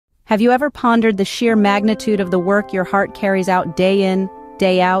Have you ever pondered the sheer magnitude of the work your heart carries out day in,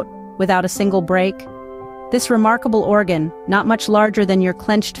 day out, without a single break? This remarkable organ, not much larger than your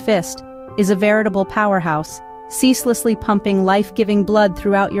clenched fist, is a veritable powerhouse, ceaselessly pumping life-giving blood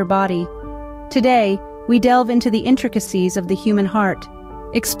throughout your body. Today, we delve into the intricacies of the human heart,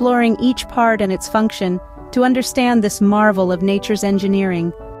 exploring each part and its function to understand this marvel of nature's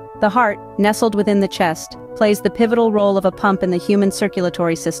engineering. The heart, nestled within the chest, plays the pivotal role of a pump in the human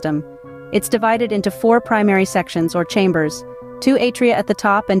circulatory system. It's divided into 4 primary sections or chambers, 2 atria at the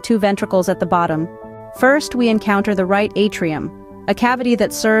top and 2 ventricles at the bottom. First, we encounter the right atrium, a cavity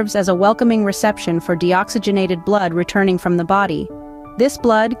that serves as a welcoming reception for deoxygenated blood returning from the body. This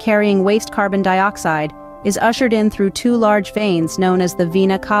blood, carrying waste carbon dioxide, is ushered in through 2 large veins known as the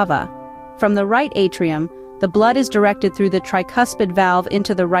vena cava. From the right atrium, the blood is directed through the tricuspid valve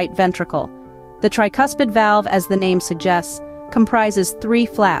into the right ventricle. The tricuspid valve, as the name suggests, comprises 3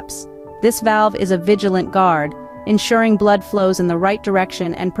 flaps. This valve is a vigilant guard, ensuring blood flows in the right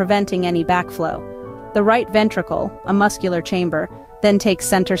direction and preventing any backflow. The right ventricle, a muscular chamber, then takes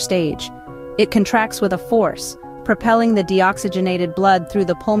center stage. It contracts with a force, propelling the deoxygenated blood through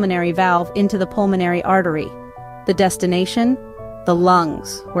the pulmonary valve into the pulmonary artery. The destination? The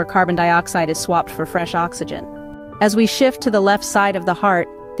lungs, where carbon dioxide is swapped for fresh oxygen. As we shift to the left side of the heart,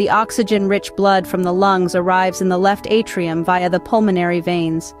 the oxygen-rich blood from the lungs arrives in the left atrium via the pulmonary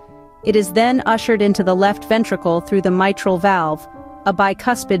veins. It is then ushered into the left ventricle through the mitral valve, a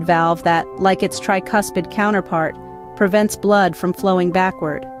bicuspid valve that, like its tricuspid counterpart, prevents blood from flowing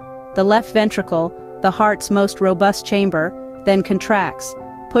backward. The left ventricle, the heart's most robust chamber, then contracts,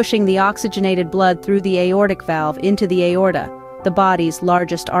 pushing the oxygenated blood through the aortic valve into the aorta, the body's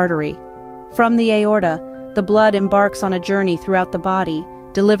largest artery. From the aorta, the blood embarks on a journey throughout the body,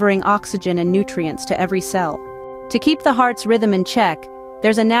 delivering oxygen and nutrients to every cell. To keep the heart's rhythm in check,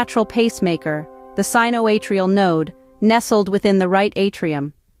 there's a natural pacemaker, the sinoatrial node, nestled within the right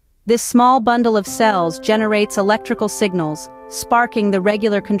atrium. This small bundle of cells generates electrical signals, sparking the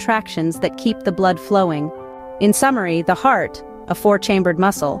regular contractions that keep the blood flowing. In summary, the heart, a 4-chambered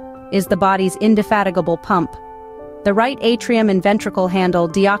muscle, is the body's indefatigable pump. The right atrium and ventricle handle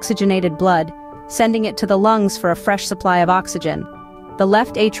deoxygenated blood, sending it to the lungs for a fresh supply of oxygen. The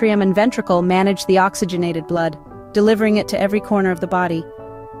left atrium and ventricle manage the oxygenated blood, delivering it to every corner of the body.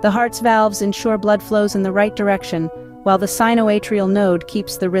 The heart's valves ensure blood flows in the right direction, while the sinoatrial node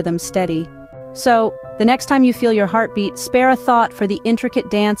keeps the rhythm steady. So, the next time you feel your heartbeat, spare a thought for the intricate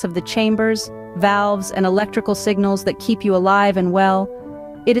dance of the chambers, valves, and electrical signals that keep you alive and well.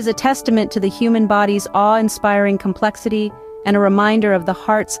 It is a testament to the human body's awe-inspiring complexity and a reminder of the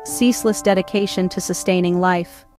heart's ceaseless dedication to sustaining life.